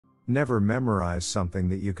Never memorize something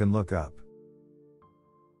that you can look up.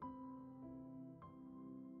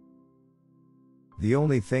 The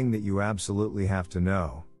only thing that you absolutely have to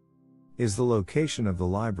know is the location of the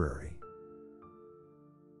library.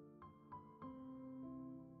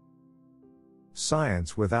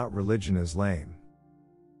 Science without religion is lame.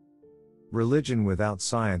 Religion without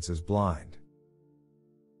science is blind.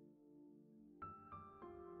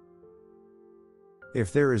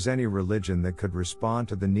 If there is any religion that could respond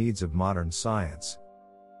to the needs of modern science,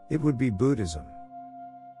 it would be Buddhism.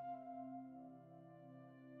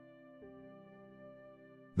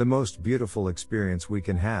 The most beautiful experience we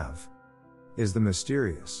can have is the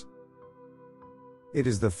mysterious. It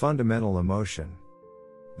is the fundamental emotion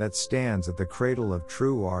that stands at the cradle of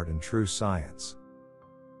true art and true science.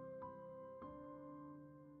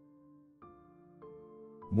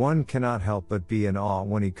 One cannot help but be in awe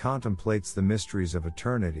when he contemplates the mysteries of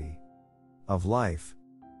eternity, of life,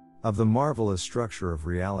 of the marvelous structure of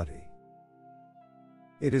reality.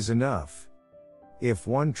 It is enough if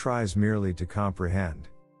one tries merely to comprehend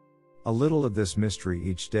a little of this mystery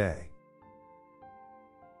each day.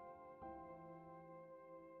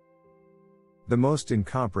 The most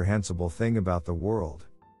incomprehensible thing about the world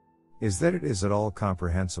is that it is at all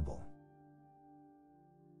comprehensible.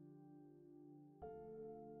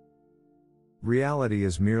 Reality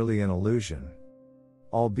is merely an illusion,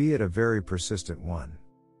 albeit a very persistent one.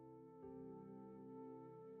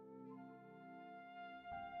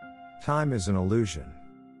 Time is an illusion.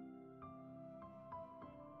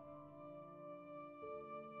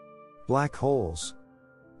 Black holes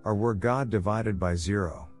are where God divided by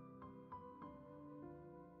zero.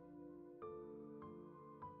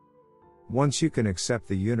 Once you can accept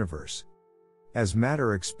the universe as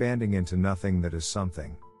matter expanding into nothing that is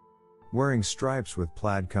something, wearing stripes with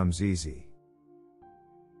plaid comes easy.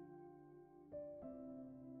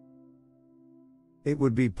 It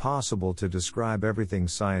would be possible to describe everything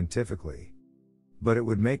scientifically, but it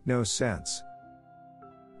would make no sense.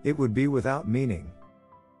 It would be without meaning.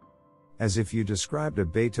 As if you described a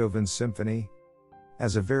Beethoven symphony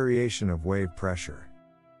as a variation of wave pressure.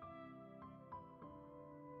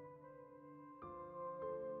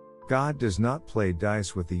 God does not play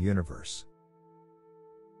dice with the universe.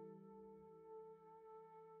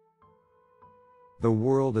 The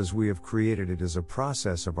world as we have created it is a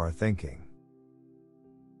process of our thinking.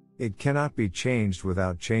 It cannot be changed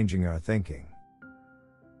without changing our thinking.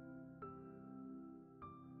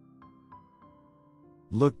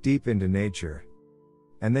 Look deep into nature,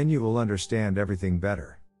 and then you will understand everything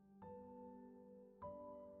better.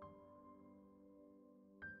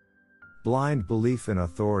 Blind belief in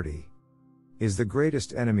authority is the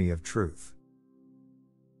greatest enemy of truth.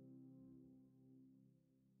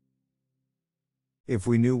 If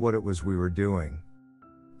we knew what it was we were doing,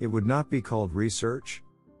 it would not be called research,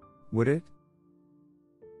 would it?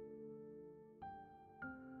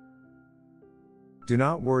 Do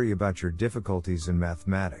not worry about your difficulties in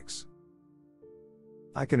mathematics.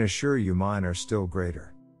 I can assure you mine are still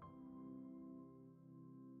greater.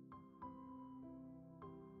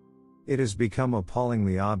 It has become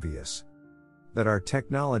appallingly obvious that our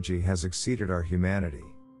technology has exceeded our humanity.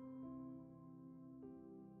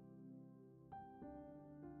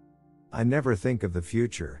 I never think of the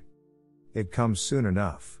future. It comes soon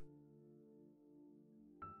enough.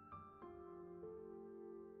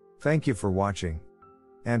 Thank you for watching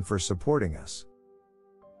and for supporting us.